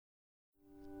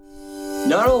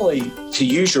not only to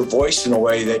use your voice in a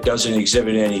way that doesn't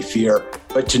exhibit any fear,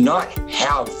 but to not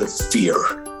have the fear,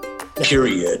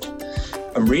 period.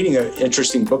 I'm reading an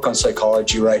interesting book on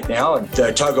psychology right now, and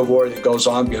the tug of war that goes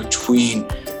on between,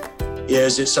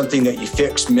 is it something that you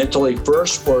fix mentally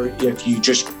first, or if you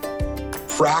just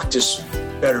practice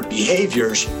better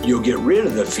behaviors, you'll get rid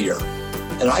of the fear.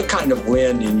 And I kind of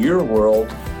lend in your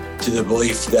world to the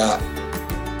belief that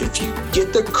if you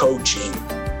get the coaching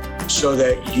so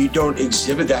that you don't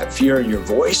exhibit that fear in your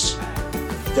voice,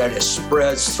 that it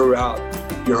spreads throughout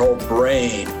your whole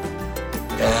brain.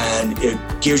 And it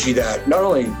gives you that not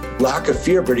only lack of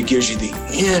fear, but it gives you the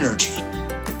energy.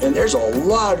 And there's a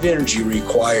lot of energy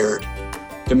required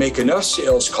to make enough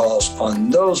sales calls on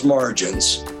those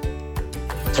margins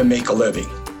to make a living.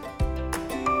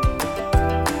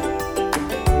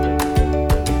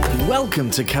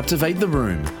 Welcome to Captivate the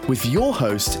Room with your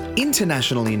host,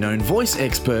 internationally known voice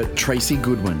expert Tracy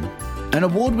Goodwin, an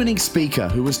award-winning speaker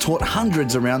who has taught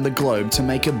hundreds around the globe to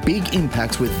make a big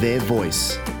impact with their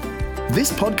voice.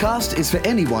 This podcast is for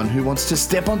anyone who wants to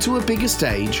step onto a bigger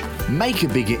stage, make a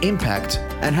bigger impact,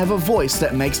 and have a voice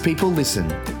that makes people listen.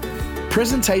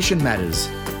 Presentation matters,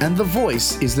 and the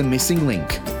voice is the missing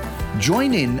link.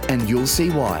 Join in and you'll see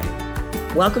why.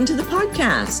 Welcome to the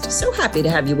podcast. So happy to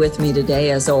have you with me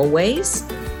today, as always.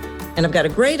 And I've got a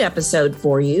great episode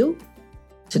for you.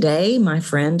 Today, my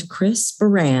friend Chris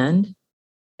Barand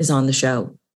is on the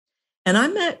show. And I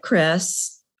met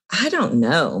Chris, I don't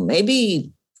know,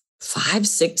 maybe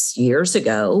 5-6 years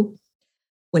ago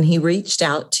when he reached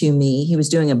out to me. He was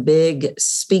doing a big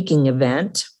speaking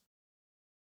event,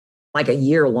 like a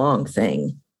year-long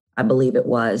thing, I believe it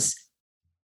was.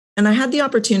 And I had the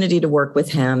opportunity to work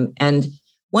with him. And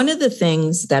one of the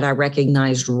things that I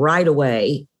recognized right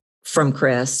away from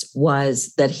Chris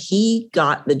was that he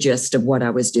got the gist of what I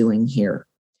was doing here,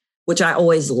 which I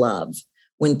always love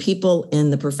when people in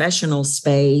the professional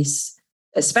space,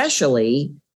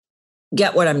 especially,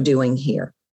 get what I'm doing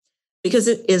here, because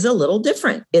it is a little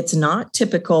different. It's not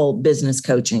typical business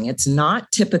coaching. It's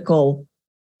not typical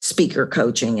speaker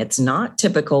coaching. It's not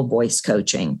typical voice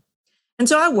coaching. And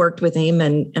so I worked with him,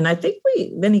 and I think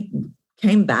then he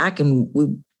came back and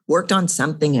we worked on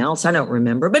something else. I don't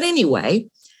remember. But anyway,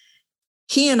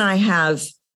 he and I have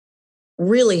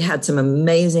really had some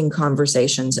amazing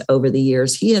conversations over the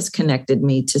years. He has connected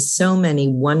me to so many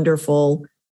wonderful,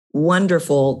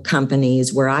 wonderful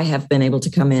companies where I have been able to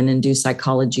come in and do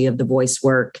psychology of the voice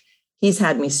work. He's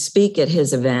had me speak at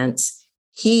his events.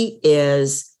 He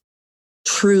is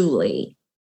truly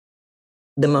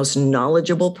the most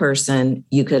knowledgeable person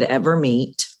you could ever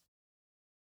meet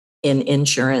in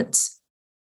insurance,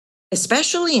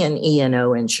 especially in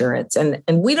E&O insurance. And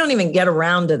we don't even get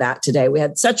around to that today. We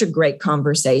had such a great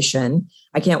conversation.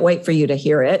 I can't wait for you to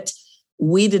hear it.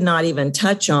 We did not even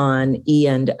touch on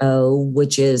E&O,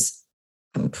 which is,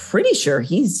 I'm pretty sure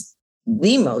he's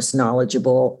the most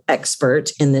knowledgeable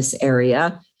expert in this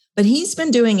area, but he's been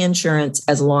doing insurance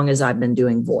as long as I've been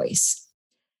doing voice.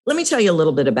 Let me tell you a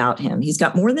little bit about him. He's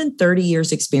got more than 30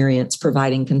 years experience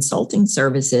providing consulting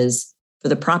services for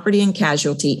the property and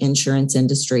casualty insurance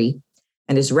industry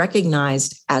and is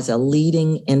recognized as a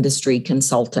leading industry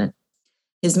consultant.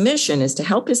 His mission is to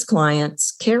help his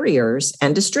clients, carriers,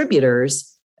 and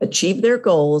distributors achieve their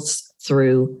goals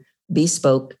through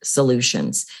bespoke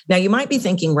solutions. Now, you might be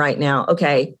thinking right now,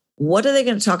 okay, what are they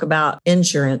going to talk about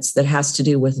insurance that has to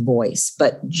do with voice?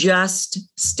 But just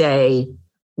stay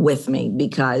with me,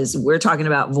 because we're talking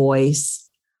about voice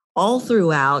all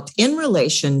throughout in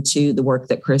relation to the work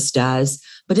that Chris does,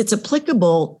 but it's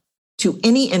applicable to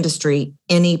any industry,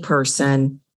 any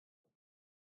person.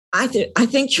 I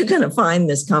think you're going to find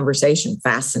this conversation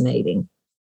fascinating.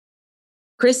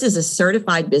 Chris is a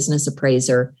certified business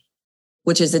appraiser,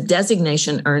 which is a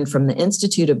designation earned from the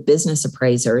Institute of Business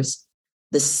Appraisers.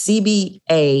 The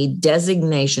CBA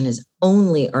designation is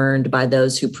only earned by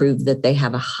those who prove that they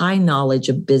have a high knowledge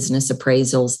of business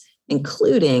appraisals,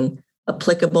 including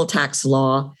applicable tax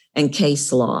law and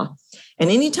case law. And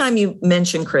anytime you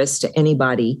mention Chris to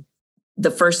anybody,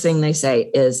 the first thing they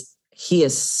say is, he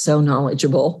is so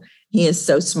knowledgeable. He is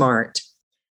so smart.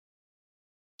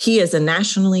 He is a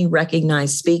nationally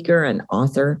recognized speaker and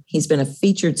author. He's been a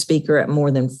featured speaker at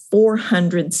more than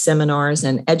 400 seminars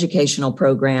and educational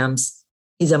programs.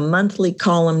 He's a monthly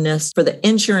columnist for the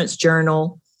Insurance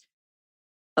Journal,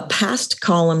 a past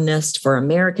columnist for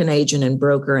American Agent and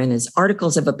Broker, and his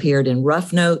articles have appeared in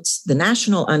Rough Notes, The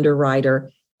National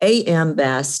Underwriter, AM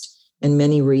Best, and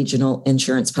many regional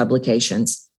insurance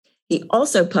publications. He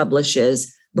also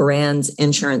publishes Barand's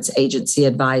Insurance Agency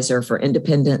Advisor for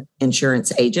Independent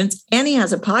Insurance Agents, and he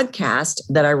has a podcast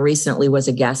that I recently was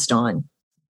a guest on.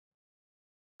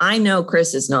 I know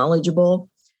Chris is knowledgeable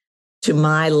to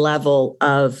my level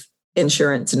of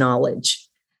insurance knowledge,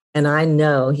 and I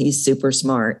know he's super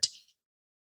smart.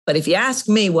 But if you ask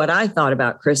me what I thought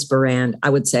about Chris Berrand, I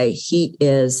would say he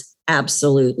is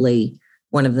absolutely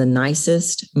one of the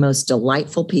nicest, most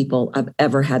delightful people I've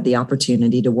ever had the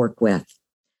opportunity to work with.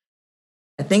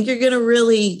 I think you're going to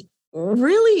really,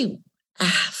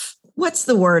 what's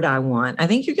the word I want? I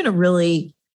think you're going to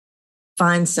really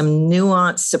find some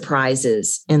nuanced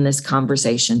surprises in this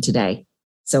conversation today.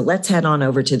 So let's head on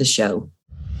over to the show.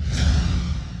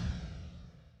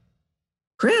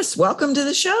 Chris, welcome to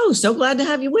the show. So glad to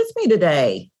have you with me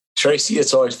today. Tracy,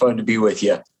 it's always fun to be with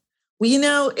you. Well, you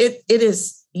know, it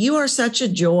is, you are such a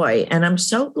joy. And I'm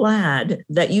so glad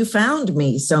that you found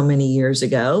me so many years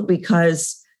ago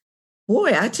because,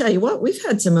 boy, I tell you what, we've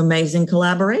had some amazing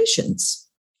collaborations.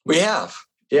 We have.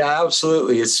 Yeah,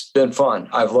 absolutely. It's been fun.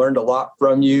 I've learned a lot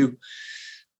from you.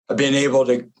 I've been able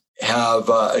to have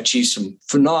achieved some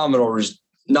phenomenal,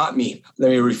 not me, let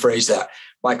me rephrase that.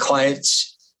 My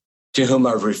clients to whom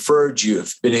I've referred you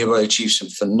have been able to achieve some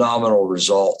phenomenal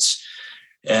results.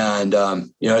 And,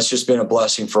 it's just been a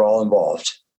blessing for all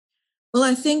involved. Well,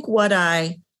 I think what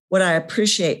I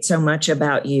appreciate so much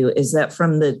about you is that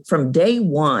from day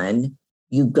one,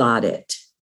 you got it.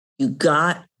 You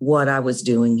got what I was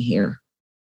doing here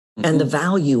and the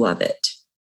value of it.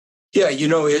 Yeah,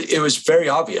 it was very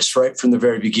obvious right from the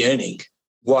very beginning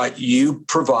what you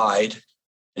provide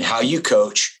and how you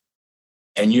coach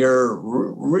and your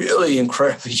really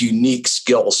incredibly unique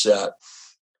skill set.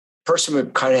 Person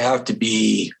would kind of have to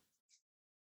be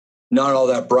not all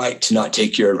that bright to not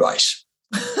take your advice.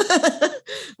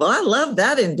 Well, I love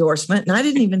that endorsement, and I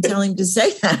didn't even tell him to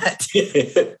say that.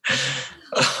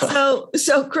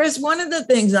 So Chris, one of the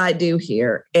things I do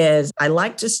here is I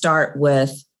like to start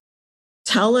with,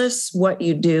 tell us what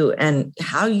you do and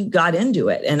how you got into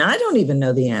it. And I don't even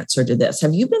know the answer to this.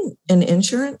 Have you been in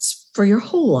insurance for your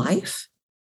whole life?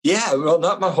 Yeah, well,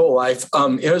 not my whole life.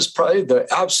 It was probably the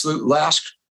absolute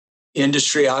last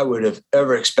industry I would have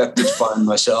ever expected to find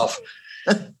myself.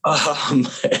 I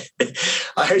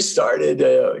started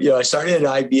at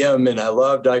IBM, and I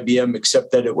loved IBM,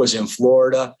 except that it was in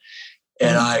Florida.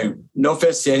 And no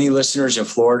offense to any listeners in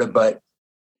Florida, but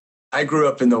I grew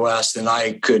up in the West, and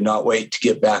I could not wait to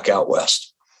get back out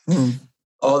West.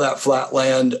 All that flat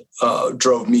land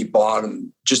drove me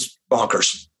just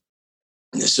bonkers.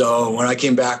 So when I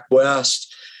came back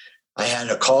West, I had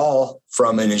a call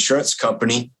from an insurance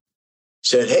company,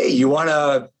 said, hey, you want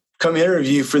to come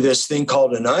interview for this thing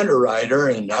called an underwriter?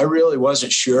 And I really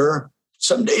wasn't sure.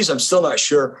 Some days I'm still not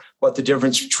sure what the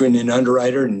difference between an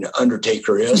underwriter and an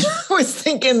undertaker is. I was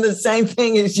thinking the same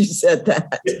thing as you said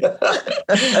that.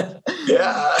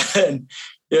 Yeah. And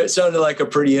it sounded like a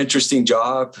pretty interesting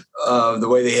job, the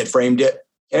way they had framed it.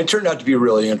 And it turned out to be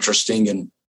really interesting.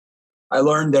 And I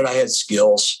learned that I had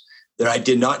skills that I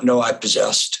did not know I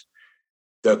possessed.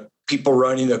 The people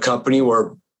running the company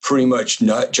were pretty much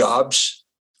nut jobs.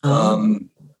 And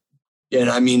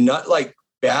I mean, not like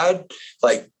bad,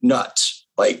 like nuts.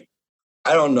 Like,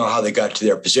 I don't know how they got to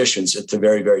their positions at the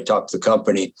very, very top of the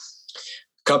company.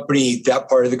 That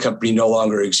part of the company no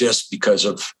longer exists because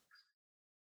of,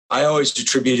 I always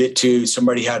attribute it to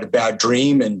somebody had a bad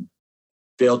dream and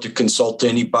failed to consult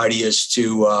anybody as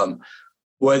to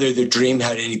whether the dream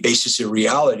had any basis in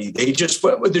reality. They just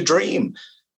went with the dream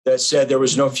that said there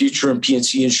was no future in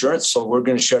P&C insurance, so we're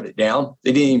going to shut it down.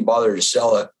 They didn't even bother to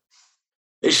sell it.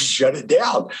 They just shut it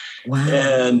down. Wow.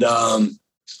 And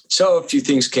so a few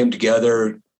things came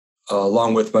together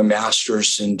along with my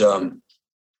master's. And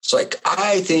it's like,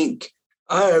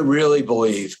 I really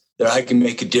believe that I can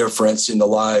make a difference in the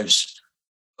lives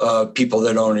of people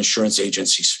that own insurance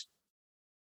agencies.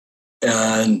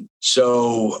 And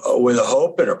so with a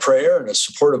hope and a prayer and a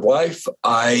supportive wife,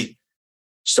 I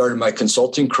started my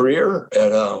consulting career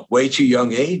at a way too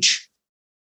young age.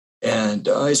 And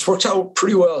it's worked out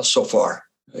pretty well so far.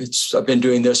 I've been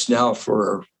doing this now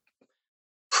for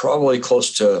probably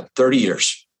close to 30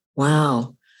 years.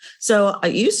 Wow. So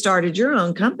you started your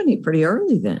own company pretty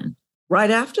early then, right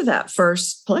after that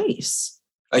first place.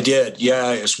 I did.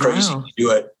 Yeah, it was crazy to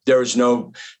do it. There was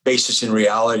no basis in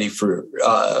reality for,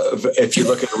 if you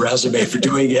look at a resume for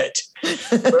doing it.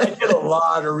 But I did a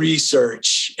lot of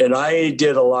research and I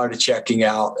did a lot of checking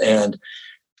out. And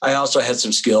I also had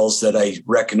some skills that I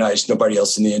recognized nobody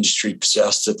else in the industry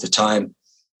possessed at the time.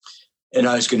 And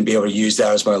I was going to be able to use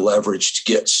that as my leverage to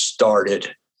get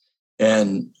started.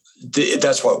 And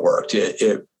that's what worked.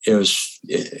 It was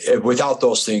without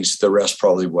those things, the rest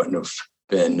probably wouldn't have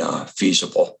been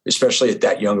feasible, especially at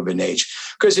that young of an age,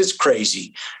 because it's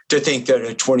crazy to think that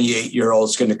a 28-year-old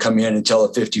is going to come in and tell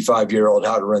a 55-year-old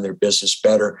how to run their business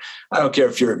better. I don't care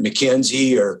if you're at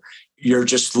McKinsey or you're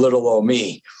just little old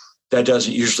me. That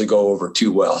doesn't usually go over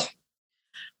too well.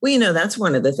 Well, that's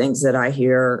one of the things that I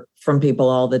hear from people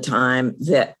all the time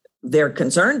that they're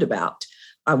concerned about.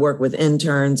 I work with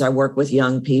interns, I work with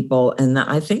young people, and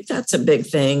I think that's a big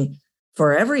thing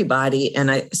for everybody.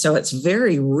 And so it's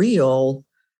very real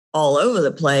all over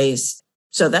the place.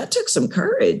 So that took some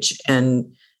courage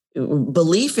and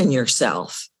belief in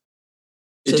yourself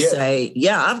to say,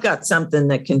 yeah, I've got something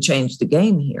that can change the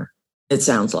game here. It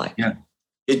sounds like. Yeah,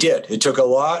 it did. It took a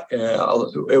lot.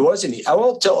 It wasn't, I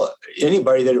won't tell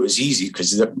anybody that it was easy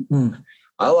because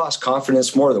I lost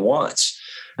confidence more than once.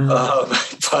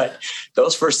 But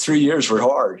those first 3 years were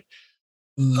hard.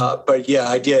 But yeah,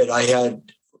 I did.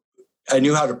 I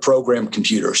knew how to program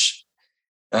computers.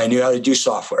 I knew how to do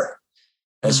software.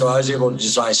 And so I was able to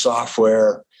design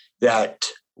software that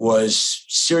was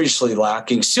seriously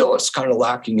lacking. Still, it's kind of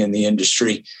lacking in the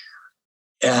industry.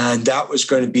 And that was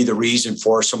going to be the reason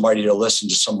for somebody to listen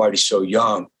to somebody so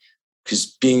young, because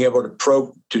being able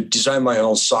to design my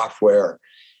own software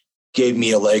gave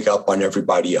me a leg up on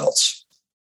everybody else.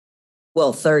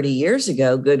 Well, 30 years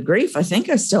ago, good grief, I think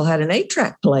I still had an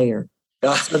 8-track player.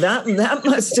 So that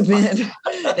must have been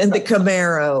in the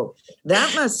Camaro.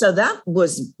 That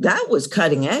was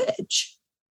cutting edge.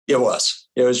 It was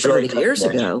really 30 years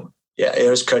ago. Yeah, it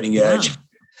was cutting edge. Wow.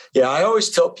 Yeah, I always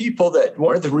tell people that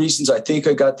one of the reasons I think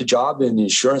I got the job in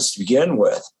insurance to begin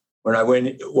with, when I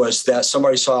went, was that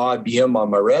somebody saw IBM on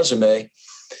my resume,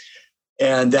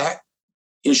 and that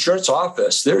insurance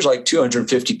office, there's like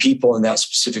 250 people in that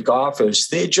specific office.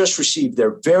 They had just received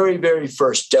their very, very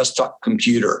first desktop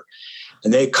computer.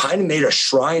 And they kind of made a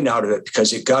shrine out of it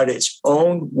because it got its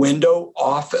own window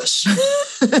office.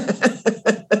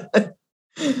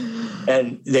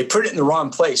 And they put it in the wrong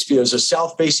place because it was a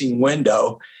south-facing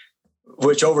window,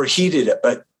 which overheated it.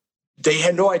 But they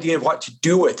had no idea what to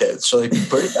do with it. So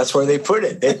that's where they put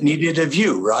it. It needed a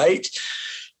view, right?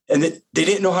 And they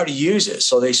didn't know how to use it.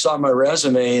 So they saw my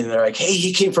resume and they're like, hey,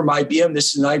 he came from IBM.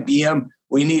 This is an IBM.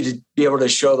 We need to be able to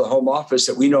show the home office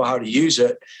that we know how to use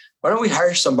it. Why don't we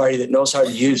hire somebody that knows how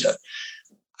to use it?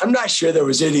 I'm not sure there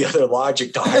was any other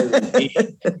logic to hire me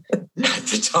at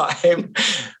the time.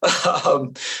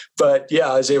 But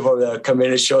yeah, I was able to come in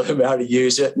and show them how to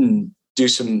use it and do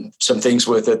some things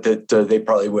with it that they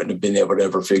probably wouldn't have been able to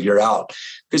ever figure out,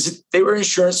 because they were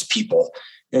insurance people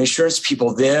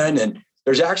then. And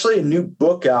there's actually a new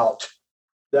book out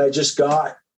that I just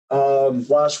got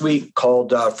last week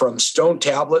called From Stone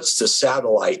Tablets to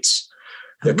Satellites.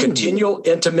 The continual,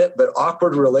 intimate, but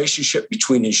awkward relationship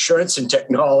between insurance and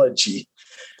technology.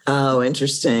 Oh,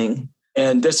 interesting.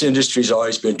 And this industry has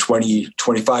always been 20,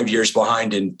 25 years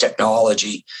behind in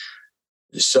technology.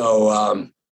 So,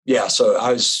 so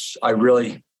I was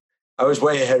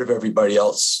way ahead of everybody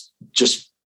else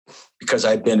just because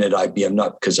I'd been at IBM,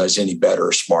 not because I was any better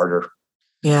or smarter.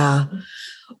 Yeah.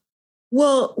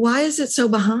 Well, why is it so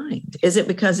behind? Is it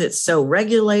because it's so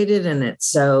regulated and it's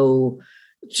so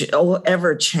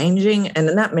ever changing? And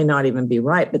that may not even be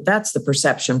right, but that's the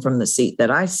perception from the seat that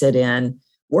I sit in,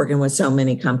 working with so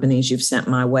many companies you've sent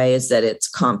my way, is that it's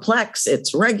complex,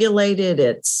 it's regulated.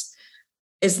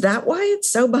 Is that why it's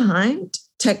so behind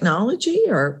technology,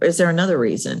 or is there another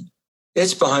reason?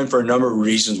 It's behind for a number of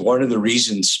reasons. One of the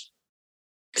reasons,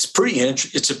 it's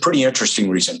a pretty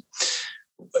interesting reason,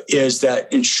 is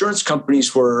that insurance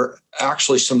companies were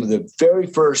actually some of the very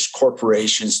first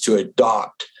corporations to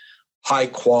adopt high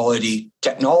quality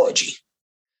technology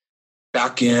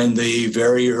back in the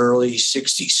very early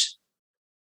 60s.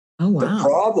 Oh, wow. The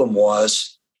problem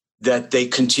was that they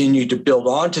continued to build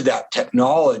onto that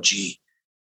technology.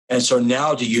 And so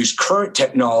now to use current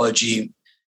technology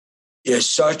is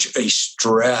such a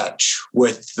stretch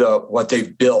with what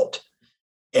they've built,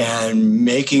 and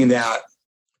making that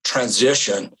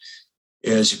transition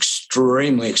is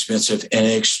extremely expensive and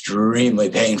extremely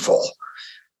painful.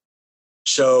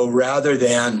 So rather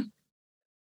than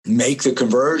make the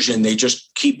conversion, they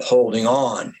just keep holding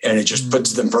on, and it just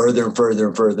puts them further and further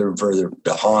and further and further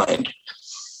behind.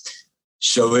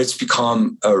 So it's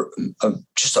become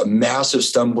just a massive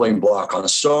stumbling block on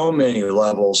so many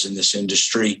levels in this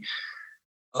industry.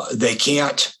 They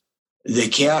can't,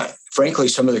 frankly,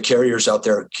 some of the carriers out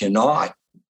there cannot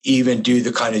even do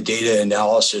the kind of data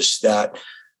analysis that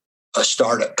a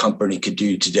startup company could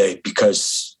do today,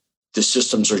 because the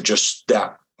systems are just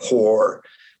that poor.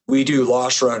 We do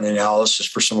loss run analysis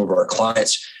for some of our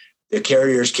clients. The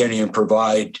carriers can't even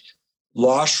provide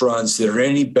loss runs that are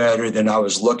any better than I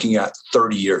was looking at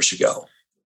 30 years ago.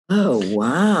 Oh,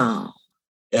 wow.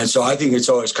 And so I think it's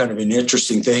always kind of an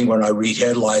interesting thing when I read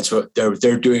headlines,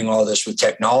 they're doing all this with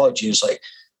technology. It's like,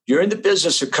 you're in the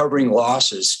business of covering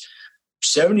losses.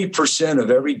 70% of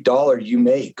every dollar you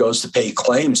make goes to pay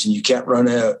claims, and you can't run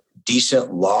a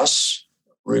decent loss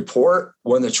report,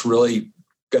 one that's really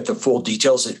got the full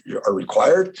details that are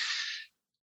required.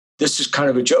 This is kind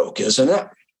of a joke, isn't it?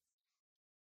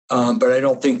 But I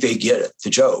don't think they get it, the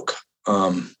joke.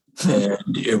 And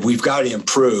if we've got to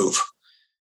improve.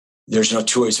 There's no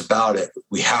two ways about it.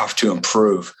 We have to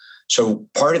improve. So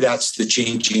part of that's the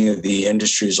changing of the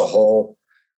industry as a whole,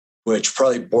 which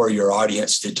probably bore your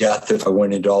audience to death if I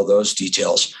went into all those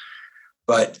details.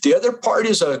 But the other part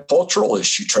is a cultural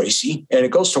issue, Tracy, and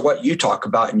it goes to what you talk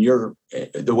about in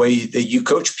the way that you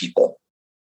coach people.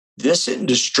 This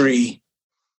industry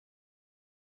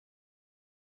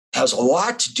has a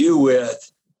lot to do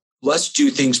with let's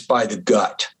do things by the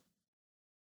gut.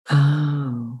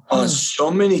 On so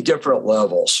many different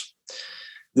levels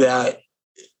that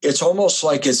it's almost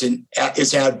like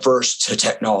it's adverse to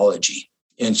technology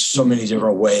in so many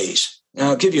different ways. And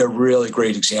I'll give you a really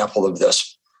great example of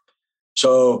this.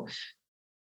 So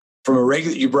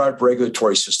you brought up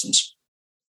regulatory systems.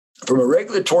 From a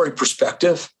regulatory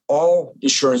perspective, all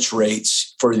insurance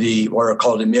rates for what are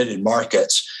called admitted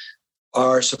markets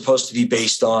are supposed to be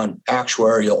based on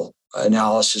actuarial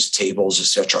analysis tables, et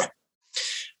cetera.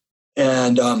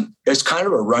 And it's kind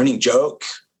of a running joke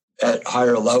at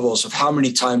higher levels of how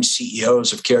many times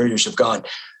CEOs of carriers have gone,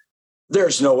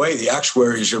 there's no way the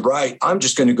actuaries are right. I'm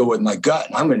just going to go with my gut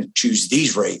and I'm going to choose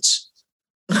these rates.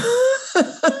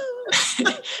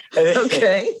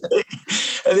 Okay.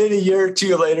 And then a year or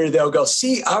two later, they'll go,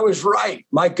 see, I was right.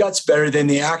 My gut's better than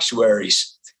the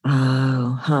actuaries.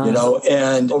 Oh,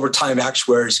 And over time,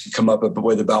 actuaries can come up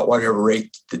with about whatever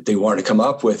rate that they want to come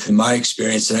up with. In my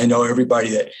experience, and I know everybody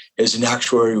that is an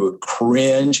actuary would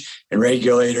cringe, and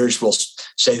regulators will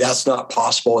say that's not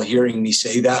possible, hearing me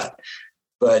say that.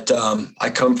 But I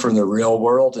come from the real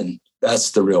world, and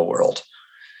that's the real world.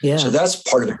 Yeah. So that's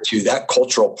part of it too, that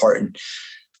cultural part. And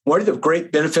one of the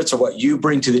great benefits of what you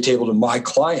bring to the table to my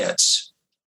clients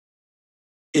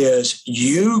is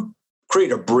you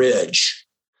create a bridge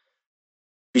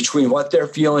between what they're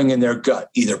feeling in their gut,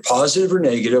 either positive or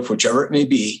negative, whichever it may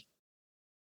be,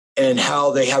 and how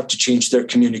they have to change their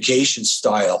communication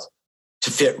style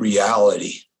to fit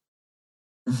reality.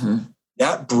 Mm-hmm.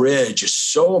 That bridge is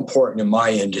so important in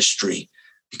my industry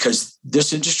because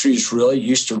this industry is really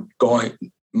used to going,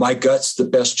 my gut's the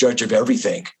best judge of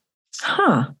everything.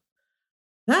 Huh.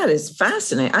 That is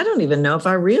fascinating. I don't even know if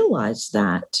I realized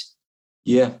that.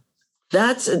 Yeah.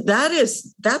 That's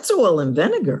oil and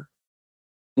vinegar.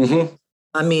 Mm-hmm.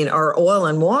 I mean, or oil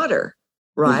and water,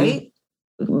 right?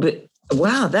 Mm-hmm. But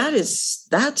wow,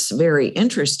 that's very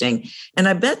interesting. And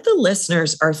I bet the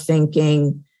listeners are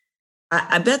thinking,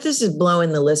 I bet this is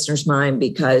blowing the listener's mind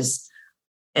because,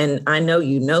 and I know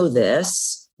you know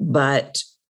this, but,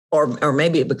 or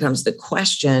maybe it becomes the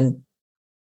question,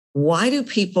 why do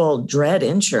people dread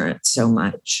insurance so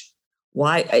much?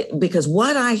 Why? Because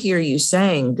what I hear you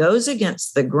saying goes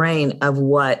against the grain of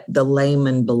what the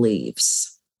layman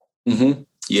believes. Mm-hmm.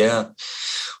 Yeah.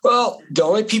 Well, the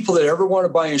only people that ever want to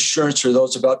buy insurance are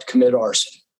those about to commit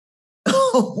arson.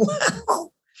 Oh,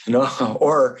 wow.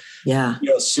 Or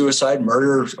suicide,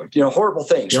 murder, horrible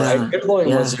things, right? They're the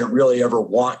only ones that really ever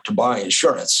want to buy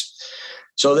insurance.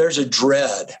 So there's a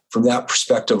dread from that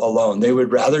perspective alone. They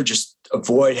would rather just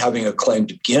avoid having a claim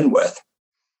to begin with.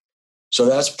 So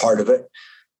that's part of it.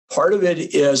 Part of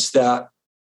it is that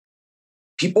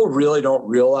people really don't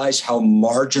realize how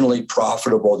marginally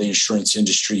profitable the insurance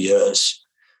industry is.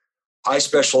 I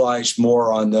specialize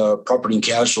more on the property and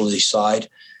casualty side.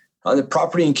 On the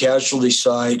property and casualty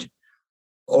side,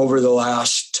 over the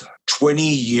last 20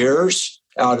 years,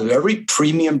 out of every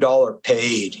premium dollar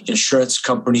paid, insurance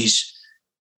companies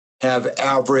have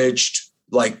averaged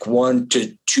like 1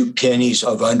 to 2 pennies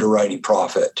of underwriting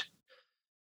profit.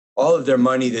 All of their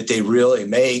money that they really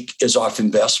make is off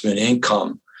investment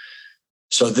income.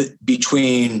 So that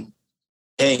between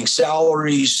paying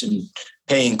salaries and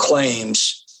paying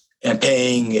claims and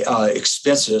paying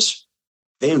expenses,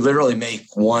 they literally make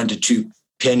 1 to 2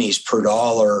 pennies per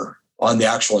dollar on the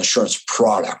actual insurance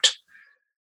product.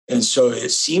 And so it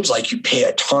seems like you pay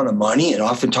a ton of money, and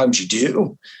oftentimes you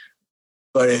do,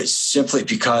 but it's simply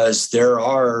because there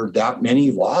are that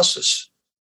many losses,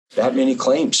 that many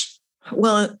claims.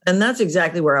 Well, and that's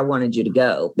exactly where I wanted you to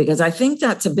go, because I think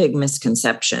that's a big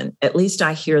misconception. At least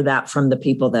I hear that from the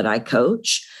people that I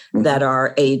coach that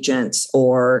are agents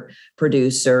or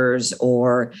producers,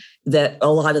 or that a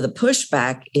lot of the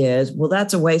pushback is, well,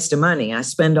 that's a waste of money. I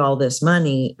spend all this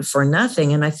money for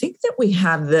nothing. And I think that we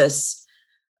have this,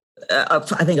 I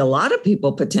think a lot of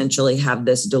people potentially have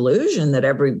this delusion that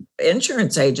every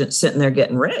insurance agent's sitting there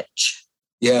getting rich.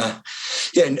 Yeah.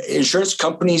 And insurance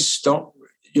companies don't,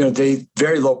 they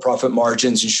very low profit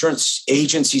margins. Insurance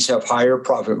agencies have higher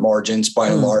profit margins by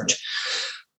and large.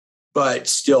 But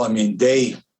still, I mean,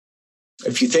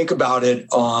 if you think about it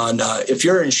on, if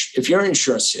you're in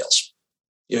insurance sales,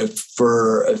 if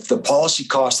the policy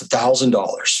costs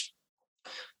 $1,000,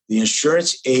 the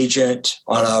insurance agent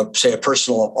on say a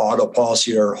personal auto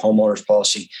policy or homeowner's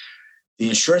policy, the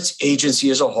insurance agency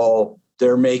as a whole,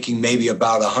 they're making maybe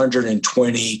about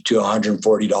 $120 to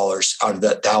 $140 out of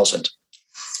that $1,000.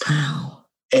 Wow.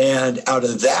 And out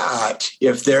of that,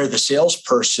 if they're the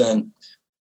salesperson,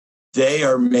 they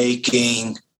are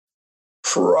making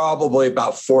probably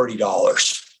about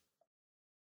 $40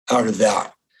 out of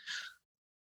that.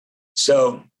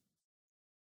 So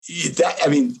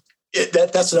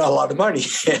that's not a lot of money.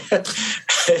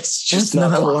 It's just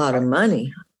not a lot of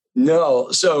money. No.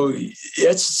 So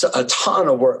it's a ton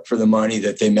of work for the money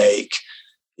that they make.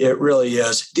 It really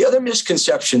is. The other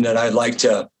misconception that I'd like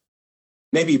to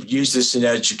maybe use this as an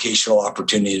educational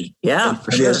opportunity. Yeah,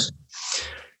 for sure.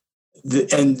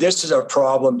 And this is a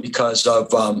problem because of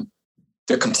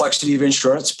the complexity of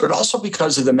insurance, but also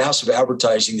because of the massive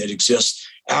advertising that exists,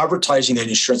 advertising that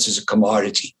insurance is a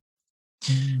commodity.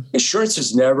 Insurance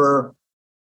is never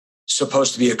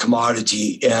supposed to be a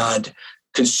commodity, and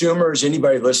consumers,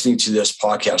 anybody listening to this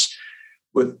podcast,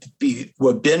 would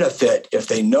benefit if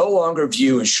they no longer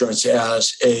view insurance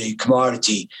as a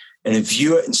commodity and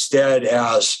view it instead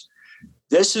as,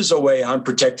 this is a way I'm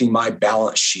protecting my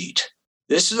balance sheet.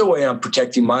 This is the way I'm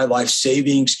protecting my life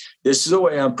savings. This is the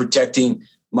way I'm protecting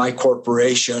my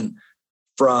corporation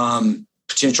from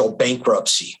potential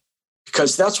bankruptcy,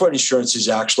 because that's what insurance is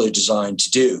actually designed to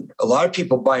do. A lot of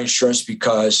people buy insurance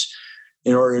because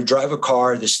in order to drive a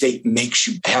car, the state makes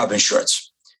you have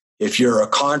insurance. If you're a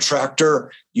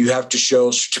contractor, you have to show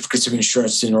certificates of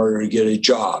insurance in order to get a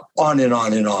job, on and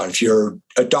on and on. If you're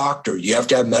a doctor, you have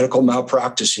to have medical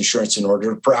malpractice insurance in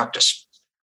order to practice.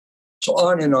 So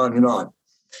on and on and on.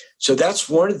 So that's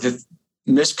one of the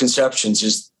misconceptions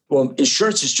is, well,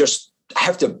 insurance is just, I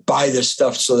have to buy this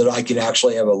stuff so that I can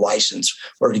actually have a license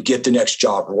or to get the next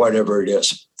job or whatever it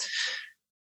is.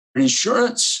 But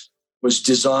insurance was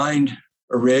designed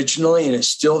originally, and it's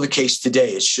still the case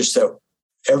today. It's just that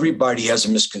everybody has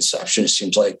a misconception, it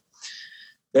seems like,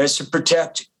 that it's to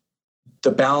protect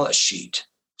the balance sheet.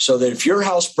 So that if your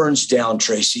house burns down,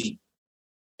 Tracy,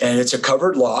 and it's a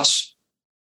covered loss,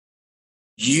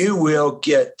 you will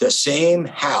get the same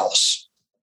house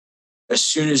as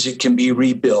soon as it can be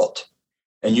rebuilt.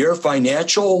 And your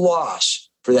financial loss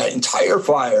for that entire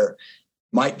fire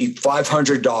might be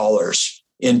 $500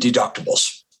 in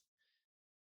deductibles.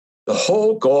 The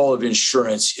whole goal of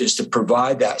insurance is to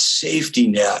provide that safety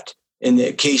net in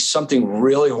the case something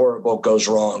really horrible goes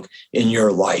wrong in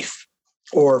your life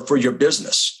or for your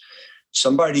business.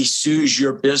 Somebody sues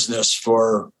your business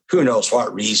for who knows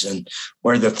what reason.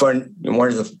 One of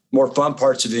the more fun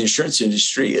parts of the insurance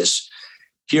industry is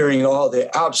hearing all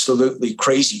the absolutely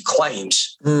crazy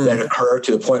claims that occur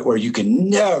to the point where you can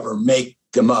never make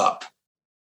them up.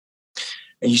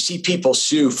 And you see people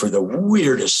sue for the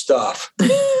weirdest stuff.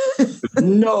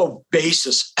 No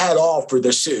basis at all for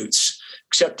the suits,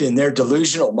 except in their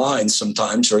delusional minds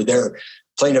sometimes, or their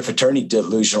plaintiff attorney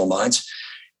delusional minds.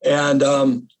 And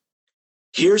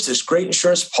here's this great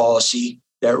insurance policy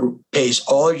that pays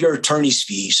all of your attorney's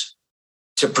fees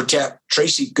to protect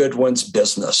Tracy Goodwin's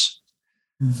business.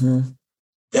 Mm-hmm.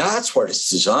 That's what it's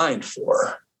designed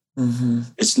for. Mm-hmm.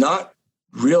 It's not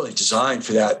really designed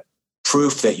for that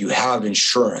proof that you have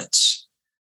insurance.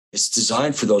 It's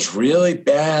designed for those really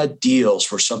bad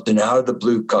deals where something out of the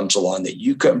blue comes along that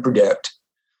you couldn't predict.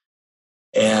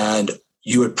 And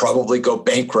you would probably go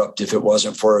bankrupt if it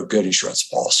wasn't for a good insurance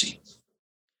policy.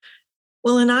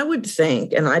 Well, and I would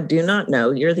think, and I do not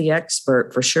know, you're the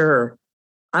expert for sure.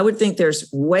 I would think there's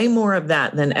way more of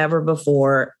that than ever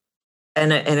before.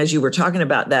 And as you were talking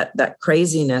about that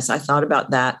craziness, I thought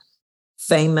about that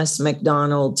famous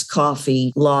McDonald's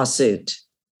coffee lawsuit.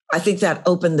 I think that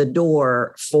opened the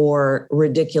door for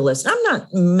ridiculous. I'm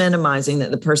not minimizing that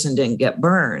the person didn't get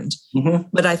burned,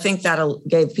 but I think that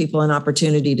gave people an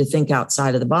opportunity to think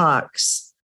outside of the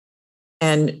box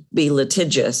and be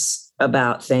litigious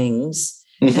about things.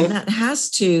 And that has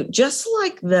to, just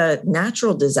like the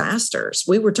natural disasters,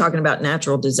 we were talking about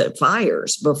natural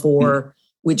fires before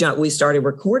we started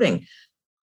recording.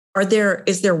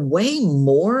 Is there way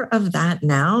more of that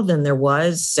now than there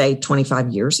was, say, 25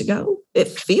 years ago? It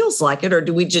feels like it, or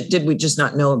did we just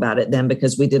not know about it then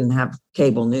because we didn't have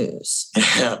cable news?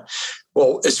 Yeah.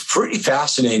 Well, it's pretty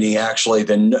fascinating, actually.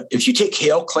 If you take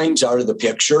hail claims out of the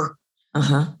picture,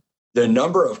 the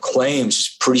number of claims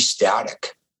is pretty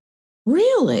static.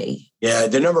 Really? Yeah,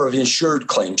 the number of insured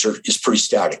claims is pretty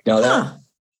static. Now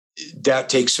that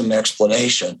takes some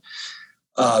explanation.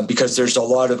 Because there's a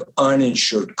lot of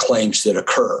uninsured claims that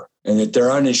occur, and that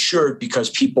they're uninsured because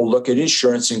people look at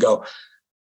insurance and go,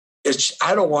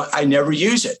 I never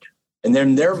use it. And then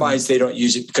in their minds, they don't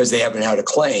use it because they haven't had a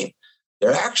claim.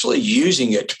 They're actually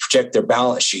using it to protect their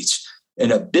balance sheets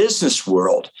in a business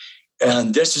world.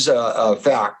 And this is a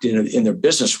fact in the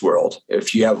business world.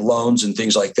 If you have loans and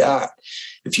things like that,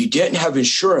 if you didn't have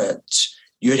insurance,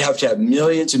 you'd have to have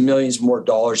millions and millions more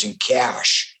dollars in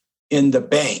cash in the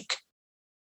bank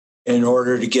in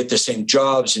order to get the same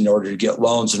jobs, in order to get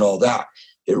loans and all that.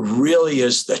 It really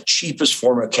is the cheapest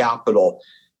form of capital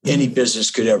any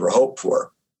business could ever hope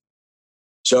for.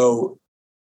 So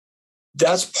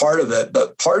that's part of it.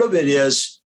 But part of it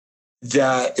is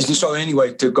that, and so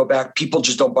anyway, to go back, people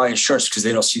just don't buy insurance because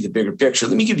they don't see the bigger picture.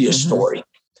 Let me give you a story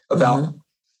about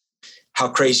how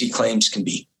crazy claims can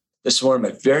be. This is one of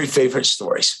my very favorite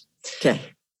stories. Okay.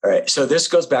 All right. So this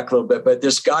goes back a little bit, but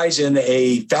this guy's in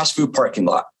a fast food parking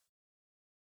lot.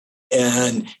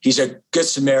 And he's a good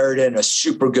Samaritan, a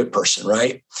super good person,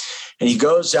 right? And he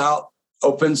goes out,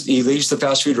 he leaves the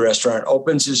fast food restaurant,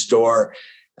 opens his door,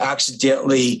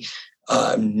 accidentally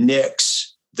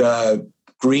nicks the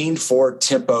green Ford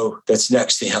Tempo that's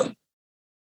next to him.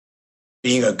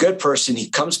 Being a good person, he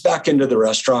comes back into the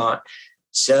restaurant,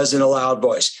 says in a loud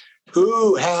voice,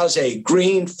 "Who has a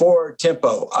green Ford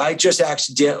Tempo? I just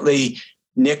accidentally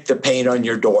nicked the paint on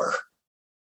your door."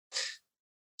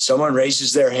 Someone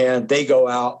raises their hand, they go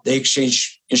out, they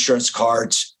exchange insurance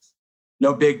cards.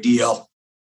 No big deal.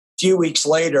 A few weeks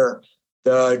later,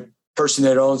 the person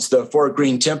that owns the Ford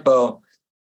Green Tempo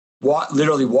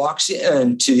literally walks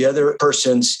into the other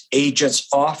person's agent's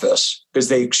office because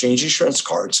they exchange insurance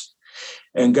cards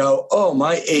and go, "Oh,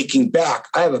 my aching back.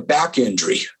 I have a back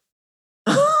injury."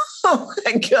 Oh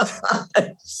my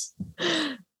gosh.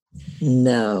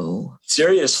 No.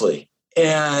 Seriously.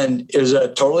 And it was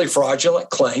a totally fraudulent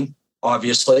claim,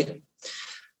 obviously,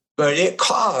 but it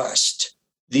cost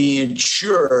the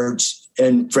insureds,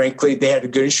 and frankly, they had a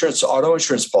good auto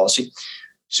insurance policy.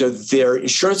 So their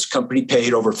insurance company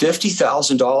paid over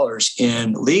 $50,000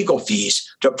 in legal fees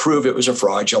to prove it was a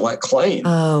fraudulent claim.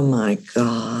 Oh my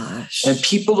gosh. And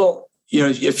people don't,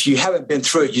 if you haven't been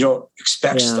through it, you don't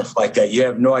expect stuff like that. You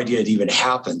have no idea it even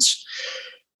happens.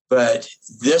 But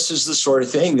this is the sort of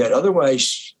thing that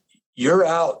otherwise you're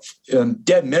out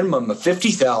dead minimum of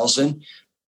 $50,000.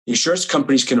 Insurance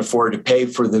companies can afford to pay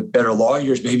for the better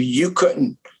lawyers. Maybe you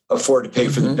couldn't afford to pay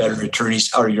for the better attorneys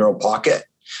out of your own pocket.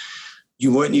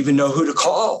 You wouldn't even know who to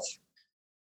call.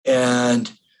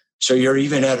 And so you're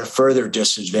even at a further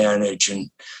disadvantage. And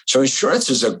so insurance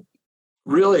is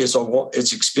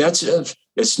it's expensive.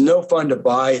 It's no fun to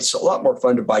buy. It's a lot more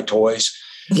fun to buy toys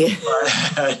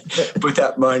with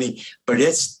that money. But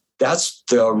that's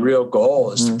the real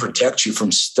goal, is to protect you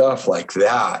from stuff like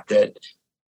that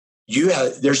you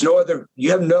have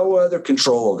no other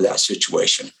control over that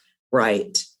situation.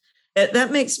 Right.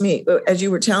 That makes me, as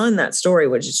you were telling that story,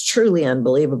 which is truly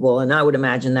unbelievable. And I would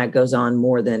imagine that goes on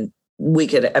more than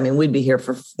we'd be here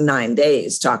for 9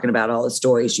 days talking about all the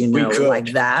stories,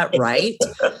 like that. Right.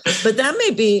 But that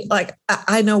may be like,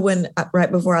 I know when,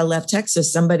 right before I left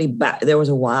Texas, there was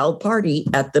a wild party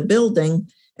at the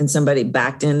building and somebody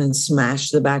backed in and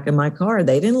smashed the back of my car.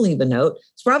 They didn't leave a note.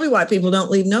 It's probably why people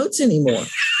don't leave notes anymore.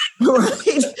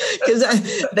 Right?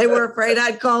 Because they were afraid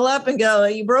I'd call up and go,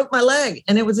 "You broke my leg."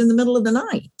 And it was in the middle of the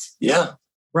night. Yeah.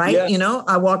 Right. Yeah.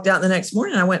 I walked out the next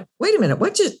morning and I went, "Wait a minute.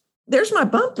 There's my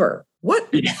bumper. What?"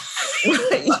 I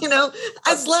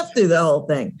slept through the whole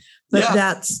thing,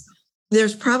 but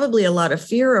there's probably a lot of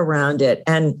fear around it.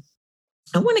 And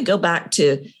I want to go back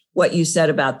to what you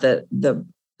said about the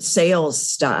sales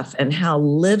stuff and how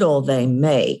little they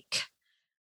make.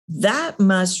 That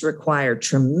must require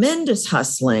tremendous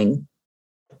hustling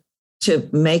to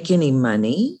make any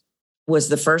money, was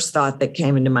the first thought that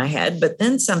came into my head. But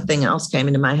then something else came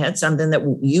into my head, something that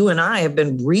you and I have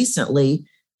been recently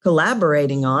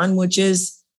collaborating on, which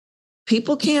is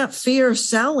people can't fear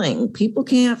selling. People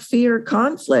can't fear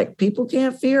conflict. People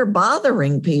can't fear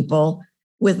bothering people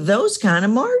with those kind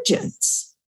of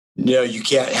margins. No, you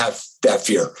can't have that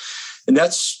fear. And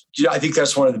I think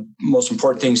that's one of the most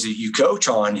important things that you coach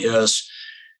on is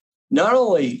not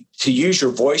only to use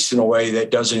your voice in a way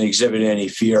that doesn't exhibit any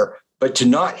fear, but to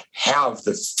not have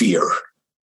the fear,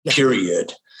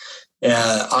 period.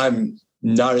 I'm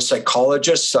not a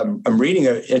psychologist. I'm reading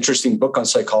an interesting book on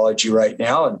psychology right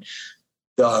now. And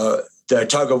the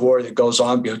tug of war that goes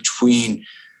on between,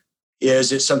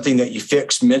 is it something that you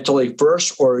fix mentally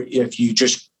first, or if you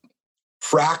just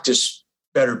practice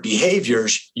better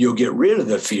behaviors, you'll get rid of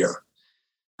the fear.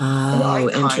 Oh,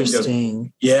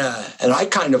 interesting. And I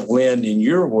kind of land in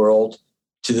your world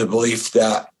to the belief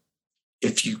that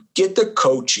if you get the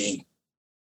coaching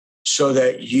so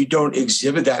that you don't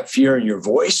exhibit that fear in your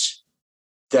voice,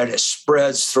 that it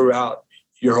spreads throughout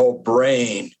your whole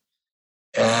brain.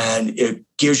 And it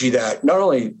gives you that not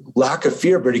only lack of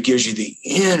fear, but it gives you the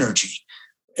energy.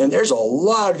 And there's a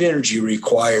lot of energy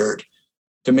required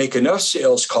to make enough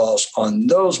sales calls on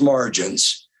those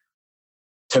margins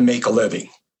to make a living.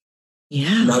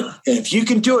 Yeah. Now, and if you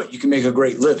can do it, you can make a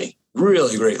great living,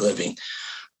 really great living.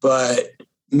 But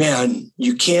man,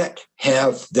 you can't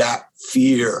have that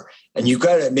fear. And you've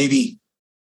got to maybe,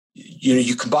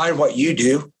 you combine what you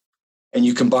do and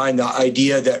you combine the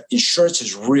idea that insurance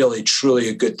is really, truly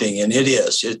a good thing. And it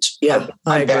is.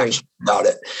 I agree passionate about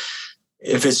it.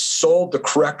 If it's sold the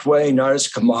correct way, not as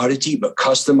a commodity, but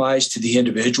customized to the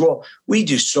individual, we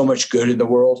do so much good in the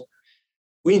world.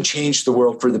 We can change the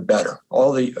world for the better.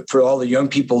 For all the young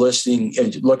people listening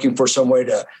and looking for some way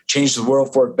to change the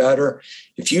world for better,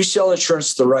 if you sell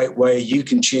insurance the right way, you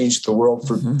can change the world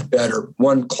for better,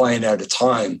 one client at a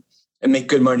time, and make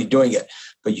good money doing it.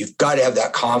 But you've got to have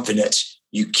that confidence.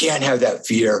 You can't have that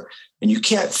fear, and you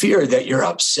can't fear that you're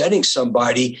upsetting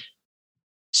somebody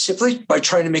simply by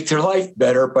trying to make their life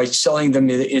better by selling them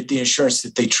the insurance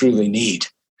that they truly need.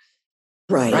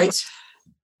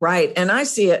 Right. And I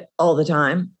see it all the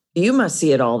time. You must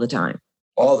see it all the time.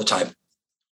 All the time.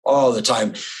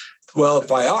 Well, if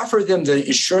I offer them the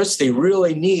insurance they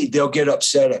really need, they'll get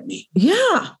upset at me.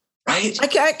 Yeah. Right.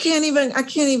 I can't even,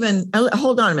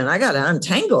 hold on a minute. I got to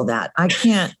untangle that. I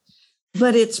can't,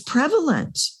 but it's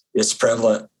prevalent. It's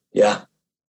prevalent. Yeah.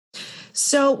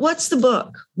 So what's the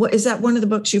book? What is that one of the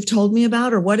books you've told me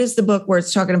about, or what is the book where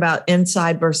it's talking about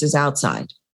inside versus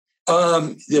outside?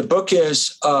 The book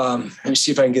is, let me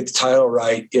see if I can get the title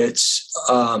right. It's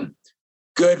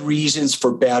Good Reasons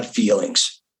for Bad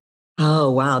Feelings.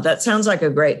 Oh, wow. That sounds like a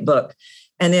great book.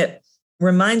 And it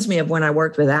reminds me of when I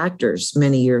worked with actors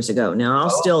many years ago. Now, I'll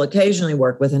still occasionally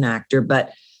work with an actor,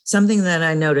 but something that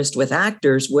I noticed with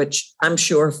actors, which I'm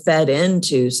sure fed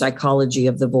into psychology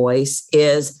of the voice,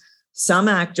 is some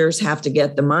actors have to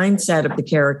get the mindset of the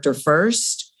character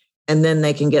first, and then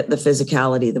they can get the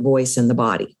physicality, the voice, and the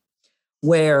body.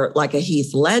 Where like a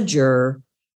Heath Ledger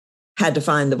had to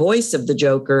find the voice of the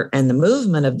Joker and the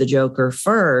movement of the Joker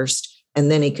first,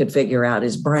 and then he could figure out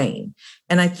his brain.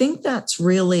 And I think that's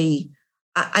really,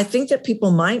 I think that people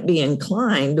might be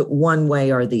inclined one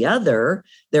way or the other.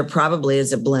 There probably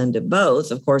is a blend of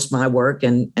both. Of course, my work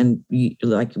and you,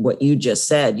 like what you just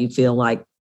said, you feel like,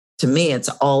 to me, it's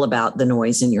all about the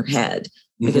noise in your head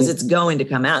because it's going to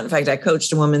come out. In fact, I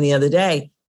coached a woman the other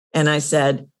day and I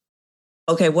said,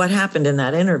 okay, what happened in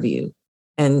that interview?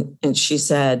 And she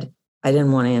said, I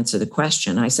didn't want to answer the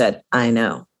question. I said, I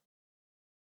know,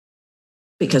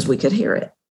 because we could hear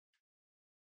it.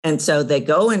 And so they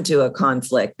go into a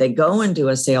conflict. They go into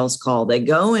a sales call. They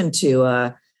go into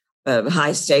a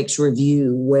high stakes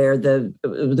review where the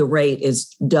rate is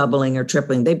doubling or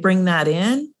tripling. They bring that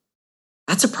in.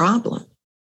 That's a problem.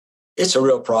 It's a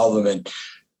real problem. And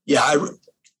yeah,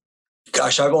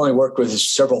 I've only worked with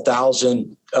several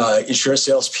thousand insurance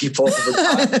salespeople over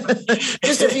time.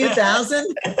 Just a few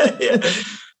thousand?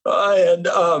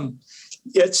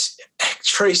 It's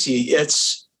Tracy,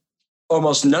 it's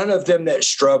almost none of them that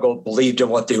struggled believed in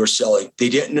what they were selling. They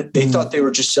thought they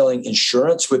were just selling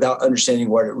insurance without understanding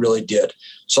what it really did.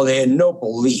 So they had no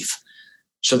belief.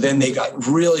 So then they got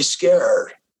really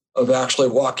scared of actually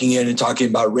walking in and talking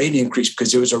about rate increase,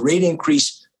 because it was a rate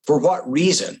increase for what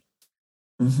reason?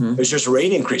 It was just a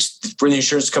rate increase for the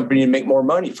insurance company to make more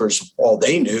money, first all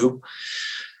they knew.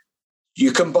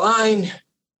 You combine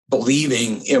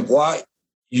believing in what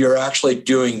you're actually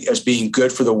doing as being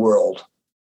good for the world,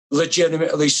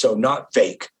 legitimately so, not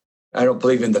fake. I don't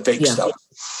believe in the fake stuff.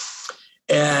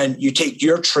 And you take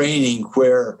your training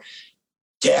where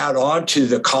to add on to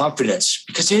the confidence,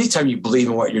 because anytime you believe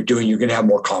in what you're doing, you're going to have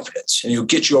more confidence and it'll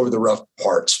get you over the rough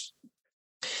parts.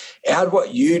 Add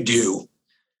what you do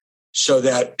so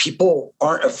that people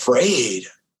aren't afraid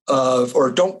of or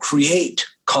don't create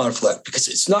conflict, because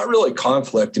it's not really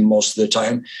conflict in most of the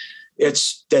time.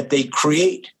 It's that they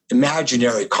create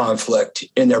imaginary conflict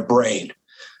in their brain.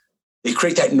 They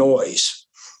create that noise.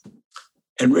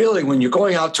 And really, when you're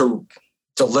going out to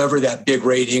deliver that big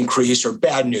rate increase or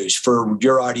bad news for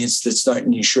your audience that's not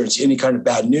in insurance, any kind of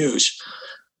bad news,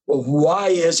 well, why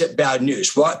is it bad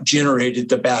news? What generated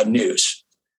the bad news?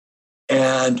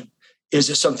 And is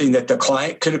it something that the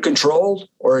client could have controlled,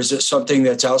 or is it something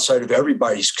that's outside of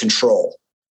everybody's control?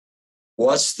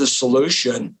 What's the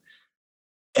solution?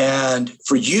 And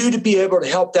for you to be able to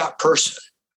help that person,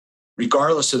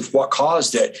 regardless of what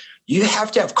caused it, you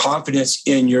have to have confidence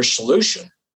in your solution.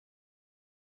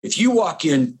 If you walk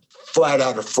in flat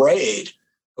out afraid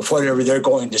of whatever they're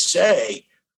going to say,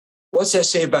 what's that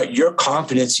say about your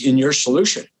confidence in your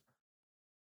solution?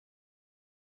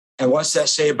 And what's that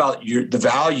say about the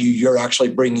value you're actually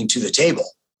bringing to the table?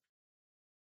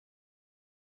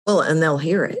 Well, and they'll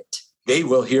hear it. They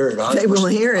will hear it. 100%. They will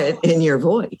hear it in your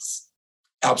voice.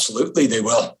 Absolutely, they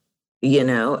will.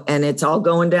 And it's all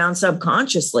going down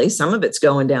subconsciously. Some of it's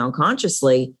going down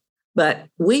consciously, but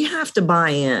we have to buy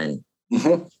in.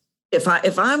 Mm-hmm.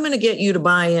 If I'm going to get you to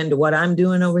buy into what I'm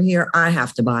doing over here, I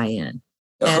have to buy in.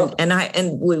 Uh-huh.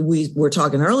 And we were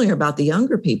talking earlier about the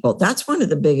younger people. That's one of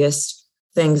the biggest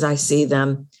things I see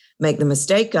them make the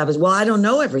mistake of is, well, I don't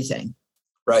know everything.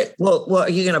 Right. Well, are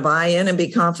you going to buy in and be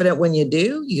confident when you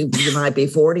do? You might be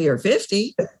 40 or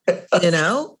 50,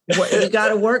 you got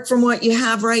to work from what you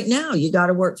have right now. You got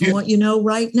to work from what you know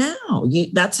right now.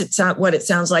 What it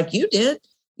sounds like you did.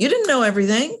 You didn't know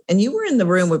everything, and you were in the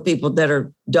room with people that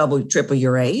are double, triple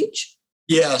your age.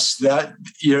 Yes, I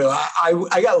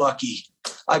got lucky.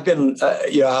 I've been,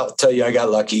 I'll tell you, I got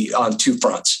lucky on two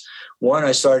fronts. One,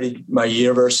 I started my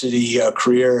university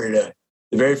career at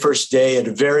the very first day at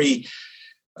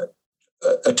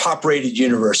a top-rated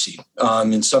university.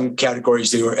 In some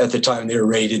categories, they were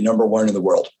rated number one in the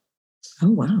world. Oh,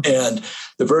 wow. And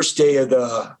the first day of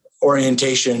the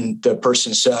orientation, the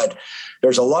person said,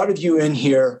 there's a lot of you in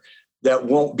here that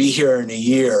won't be here in a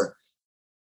year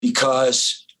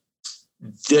because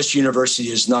this university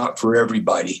is not for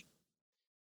everybody.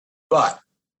 But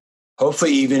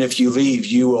hopefully, even if you leave,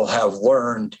 you will have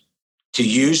learned to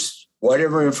use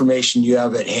whatever information you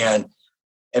have at hand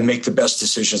and make the best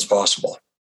decisions possible.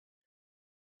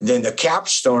 Then the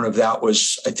capstone of that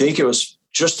was, I think it was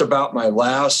just about my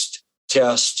last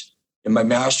test in my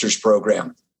master's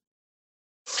program.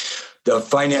 The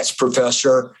finance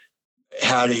professor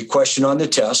had a question on the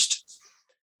test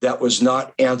that was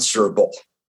not answerable.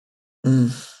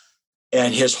 And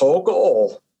his whole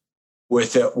goal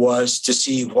with it was to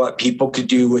see what people could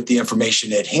do with the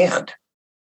information at hand.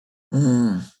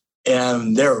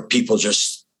 And there were people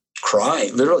just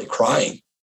crying, literally crying,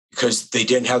 because they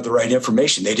didn't have the right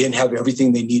information. They didn't have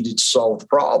everything they needed to solve the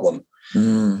problem.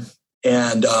 And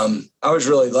I was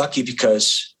really lucky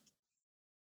because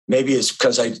maybe it's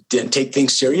because I didn't take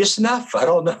things serious enough. I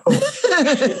don't know.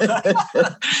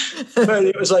 But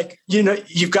it was like,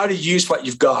 you've got to use what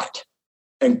you've got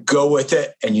and go with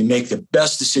it. And you make the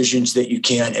best decisions that you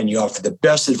can. And you offer the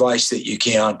best advice that you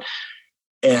can.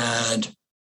 And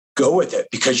go with it,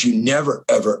 because you never,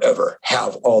 ever, ever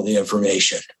have all the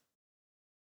information.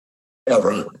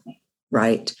 Ever.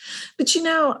 Right. But,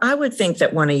 I would think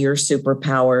that one of your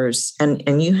superpowers,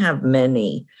 and you have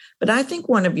many, but I think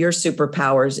one of your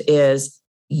superpowers is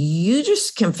you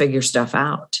just can figure stuff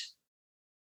out.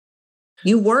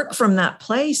 You work from that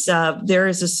place of there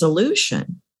is a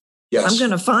solution. Yes. I'm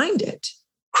going to find it.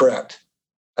 Correct.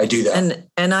 I do that.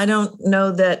 And I don't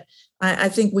know that, I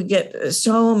think we get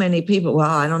so many people, well,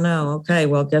 I don't know. Okay,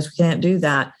 well, guess we can't do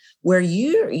that. Where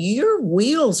your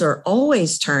wheels are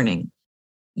always turning.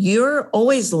 You're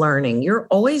always learning. You're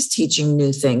always teaching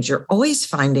new things. You're always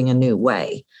finding a new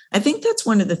way. I think that's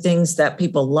one of the things that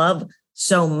people love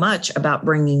so much about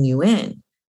bringing you in.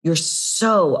 You're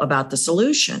so about the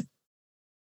solution.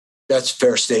 That's a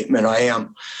fair statement. I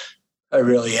am. I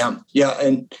really am. Yeah.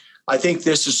 And I think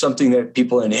this is something that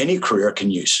people in any career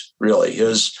can use, really,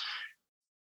 is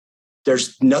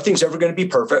nothing's ever going to be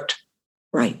perfect.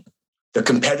 Right. The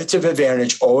competitive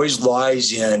advantage always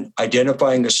lies in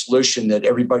identifying a solution that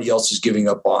everybody else is giving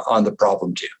up on the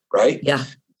problem to, right? Yeah.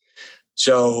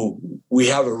 So we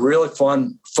have a really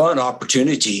fun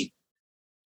opportunity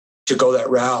to go that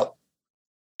route.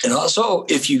 And also,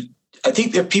 I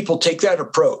think that people take that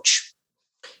approach,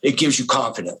 it gives you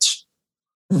confidence,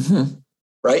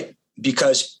 right?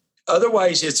 Because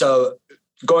otherwise it's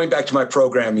going back to my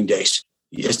programming days,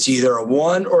 it's either a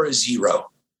 1 or a 0.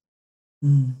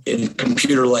 In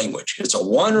computer language, it's a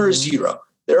 1 or a 0.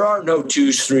 There are no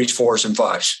 2s, 3s, 4s, and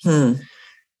 5s.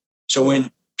 So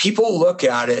when people look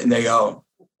at it and they go,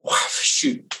 wow,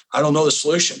 shoot, I don't know the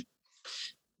solution.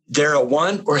 they're a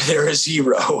 1 or they're a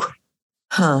 0.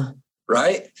 Huh.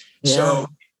 Right? Yeah. So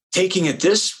taking it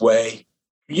this way,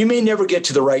 you may never get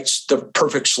to the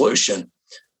perfect solution,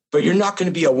 but you're not going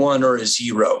to be a 1 or a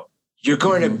 0. You're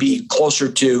going to be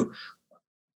closer to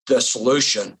the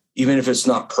solution, even if it's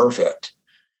not perfect.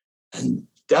 And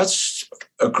that's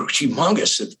a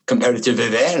humongous competitive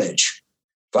advantage.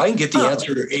 If I can get the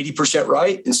answer 80%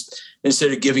 right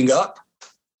instead of giving up,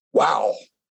 wow.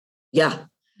 Yeah.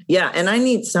 Yeah. And I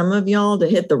need some of y'all to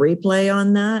hit the replay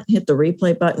on that, hit the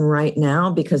replay button right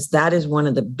now, because that is one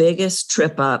of the biggest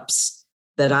trip ups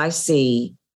that I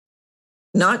see,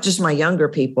 not just my younger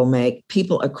people make,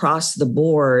 people across the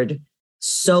board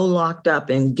so locked up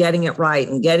in getting it right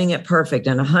and getting it perfect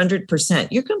and 100%.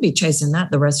 You're going to be chasing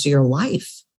that the rest of your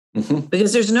life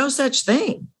because there's no such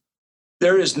thing.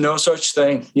 There is no such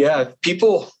thing. Yeah.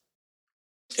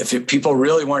 If people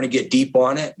really want to get deep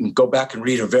on it and go back and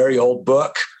read a very old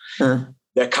book,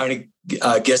 that kind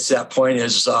of gets to that point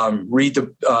is read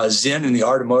the Zen and the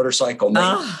Art of Motorcycle.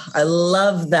 I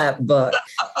love that book.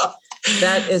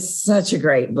 That is such a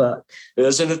great book.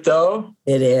 Isn't it though?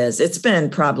 It is. It's been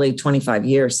probably 25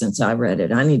 years since I read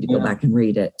it. I need to go back and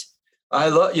read it. I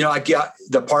got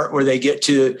the part where they get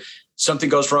to something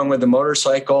goes wrong with the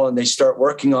motorcycle and they start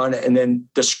working on it and then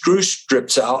the screw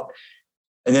strips out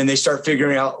and then they start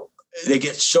figuring out, they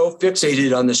get so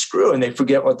fixated on the screw and they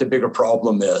forget what the bigger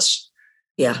problem is.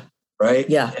 Yeah. Right?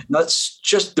 Yeah. And that's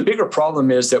just the bigger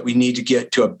problem is that we need to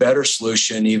get to a better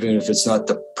solution, even if it's not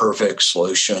the perfect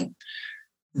solution.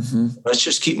 Let's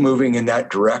just keep moving in that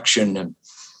direction. And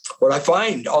what I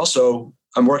find also,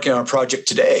 I'm working on a project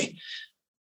today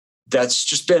that's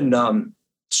just been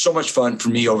so much fun for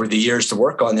me over the years to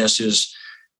work on this, is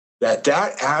that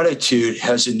attitude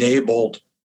has enabled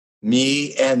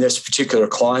me and this particular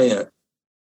client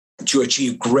to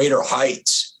achieve greater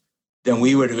heights than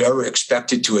we would have ever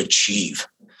expected to achieve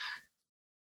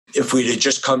if we'd have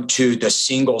just come to the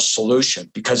single solution.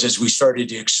 Because as we started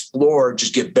to explore,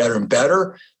 just get better and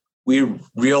better, we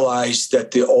realized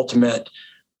that the ultimate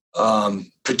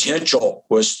potential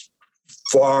was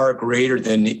far greater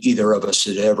than either of us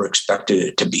had ever expected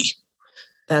it to be.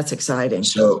 That's exciting.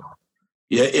 So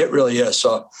yeah, it really is.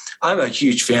 So I'm a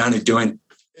huge fan of doing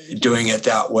it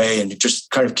that way and just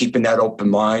kind of keeping that open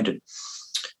mind. And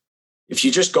if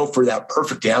you just go for that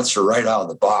perfect answer right out of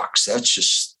the box,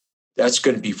 that's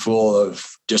going to be full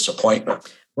of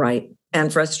disappointment. Right.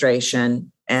 And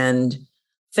frustration and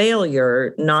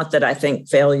failure. Not that I think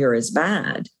failure is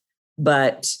bad,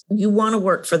 but you want to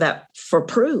work for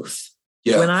proof.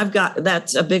 Yeah.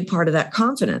 That's a big part of that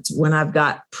confidence. When I've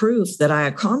got proof that I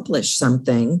accomplished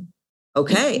something,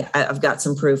 okay, I've got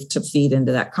some proof to feed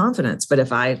into that confidence. But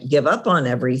if I give up on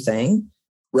everything,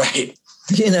 right,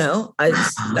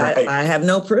 I have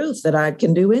no proof that I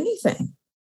can do anything.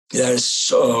 That is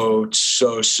so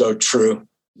true.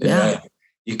 Yeah.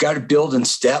 You got to build in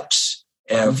steps.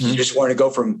 And if you just want to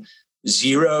go from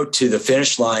 0 to the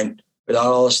finish line without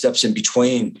all the steps in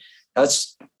between,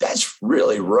 that's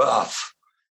really rough.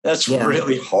 That's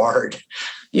really hard.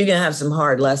 You're going to have some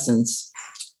hard lessons.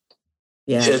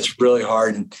 Yeah. It's really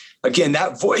hard. And again,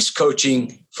 that voice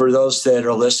coaching, for those that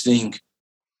are listening,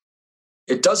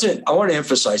 I want to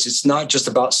emphasize, it's not just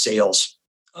about sales.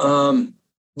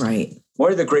 Right.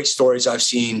 One of the great stories I've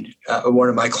seen one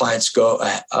of my clients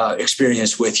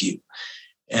experience with you.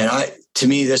 And to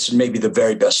me, this is maybe the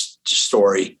very best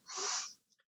story,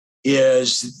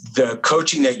 is the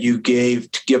coaching that you gave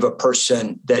to give a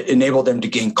person that enabled them to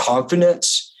gain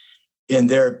confidence in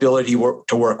their ability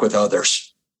to work with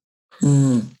others.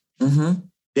 Mm-hmm.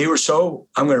 They were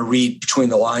I'm going to read between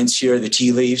the lines here, the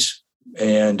tea leaves,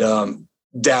 and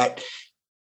that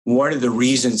one of the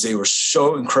reasons they were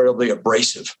so incredibly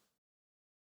abrasive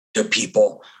to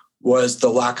people was the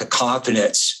lack of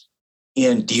confidence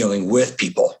in dealing with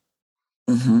people.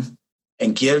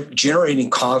 And generating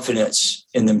confidence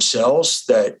in themselves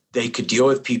that they could deal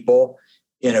with people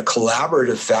in a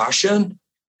collaborative fashion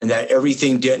and that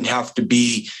everything didn't have to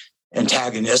be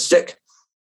antagonistic,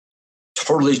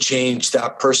 totally changed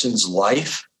that person's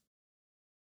life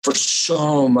for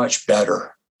so much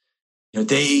better.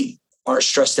 They aren't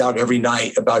stressed out every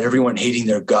night about everyone hating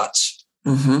their guts.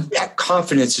 That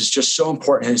confidence is just so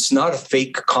important. And it's not a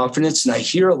fake confidence. And I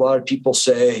hear a lot of people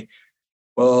say,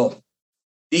 well,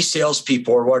 these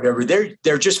salespeople or whatever,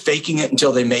 they're just faking it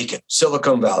until they make it.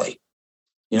 Silicon Valley.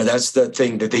 That's the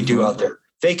thing that they do out there.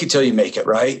 Fake it till you make it,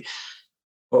 right?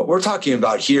 What we're talking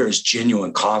about here is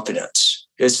genuine confidence.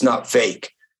 It's not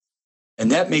fake.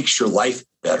 And that makes your life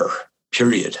better,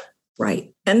 period.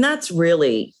 Right. And that's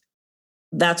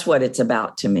what it's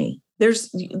about to me.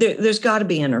 there's got to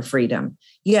be inner freedom.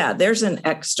 Yeah, there's an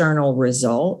external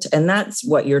result. And that's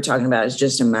what you're talking about is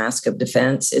just a mask of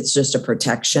defense. It's just a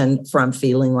protection from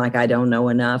feeling like I don't know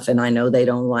enough and I know they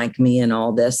don't like me and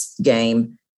all this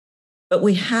game. But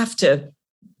we have to,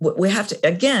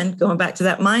 again, going back to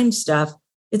that mind stuff,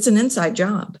 it's an inside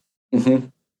job. Mm-hmm.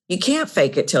 You can't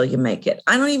fake it till you make it.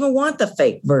 I don't even want the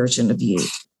fake version of you.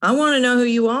 I want to know who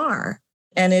you are.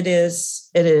 And it is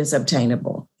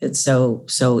obtainable. It's so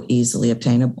easily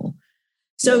obtainable.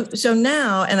 So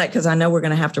now, and because I know we're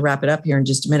going to have to wrap it up here in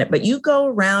just a minute, but you go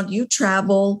around, you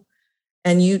travel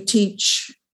and you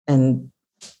teach and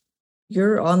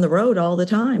you're on the road all the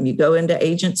time. You go into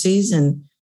agencies and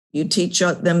you teach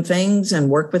them things and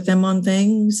work with them on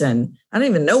things. And I don't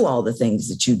even know all the things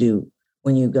that you do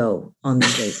when you go on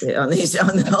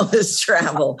all this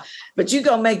travel, but you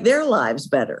go make their lives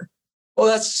better. Well,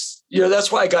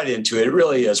 that's why I got into it. It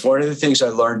really is. One of the things I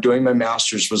learned doing my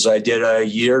master's was I did a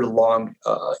year-long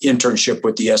internship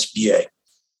with the SBA.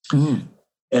 Mm.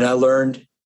 And I learned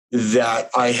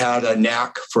that I had a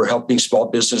knack for helping small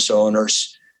business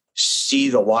owners see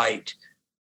the light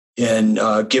in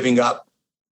giving up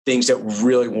things that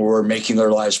really were making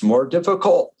their lives more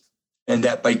difficult. And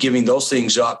that by giving those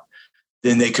things up,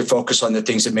 then they could focus on the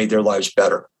things that made their lives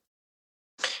better.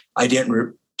 I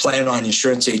didn't plan on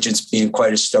insurance agents being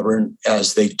quite as stubborn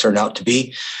as they turn out to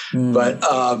be, but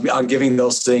I'm giving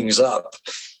those things up.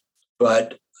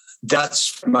 But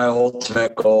that's my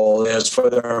ultimate goal is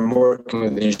whether I'm working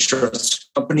with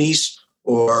insurance companies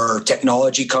or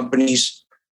technology companies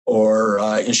or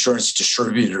insurance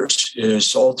distributors,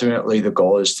 is ultimately the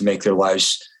goal is to make their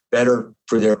lives better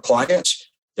for their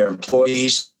clients, their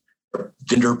employees, their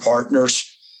vendor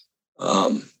partners.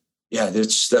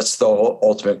 That's the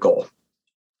ultimate goal.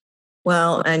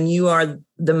 Well, and you are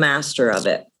the master of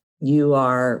it. You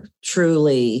are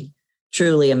truly,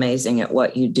 truly amazing at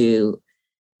what you do.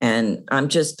 And I'm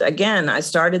just, again, I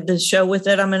started the show with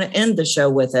it. I'm going to end the show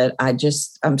with it.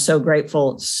 I'm so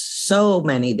grateful so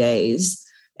many days.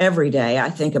 Every day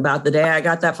I think about the day I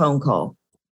got that phone call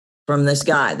from this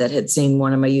guy that had seen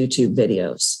one of my YouTube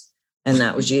videos. And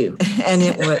that was you. And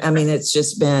it's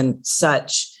just been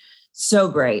so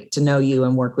great to know you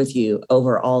and work with you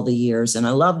over all the years. And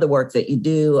I love the work that you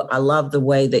do. I love the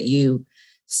way that you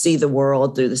see the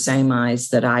world through the same eyes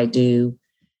that I do.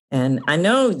 And I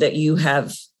know that you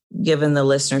have given the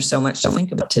listeners so much to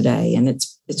think about today. And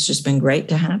it's just been great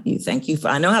to have you. Thank you.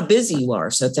 I know how busy you are.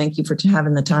 So thank you for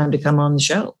having the time to come on the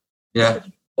show. Yeah.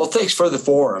 Well, thanks for the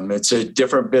forum. It's a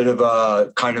different bit of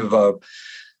a kind of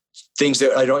things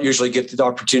that I don't usually get the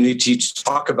opportunity to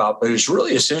talk about, but it's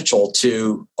really essential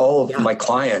to all of my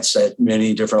clients at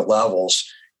many different levels.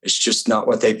 It's just not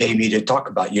what they pay me to talk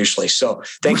about usually. So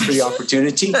thanks for the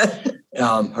opportunity.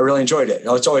 I really enjoyed it.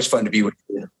 It's always fun to be with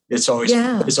you. It's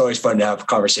always fun to have a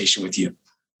conversation with you.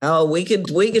 Oh, we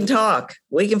can talk.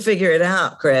 We can figure it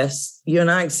out, Chris. You and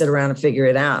I can sit around and figure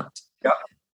it out. Yeah.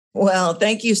 Well,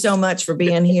 thank you so much for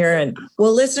being here. And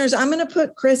well, listeners, I'm going to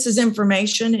put Chris's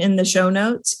information in the show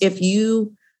notes. If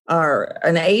you are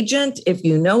an agent, if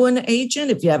you know an agent,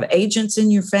 if you have agents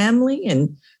in your family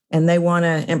and they want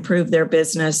to improve their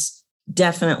business,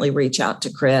 definitely reach out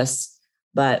to Chris.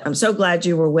 But I'm so glad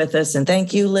you were with us. And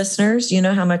thank you, listeners. You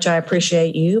know how much I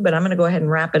appreciate you, but I'm going to go ahead and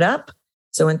wrap it up.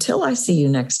 So until I see you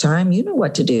next time, you know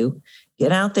what to do.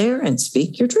 Get out there and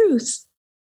speak your truth.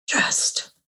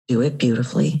 Just do it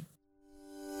beautifully.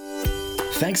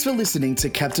 Thanks for listening to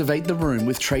Captivate the Room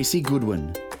with Tracy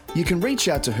Goodwin. You can reach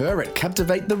out to her at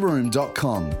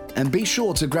captivatetheroom.com and be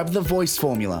sure to grab the Voice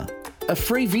Formula, a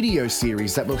free video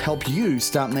series that will help you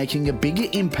start making a bigger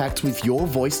impact with your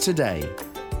voice today.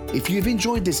 If you've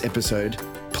enjoyed this episode,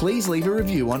 please leave a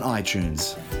review on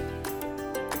iTunes.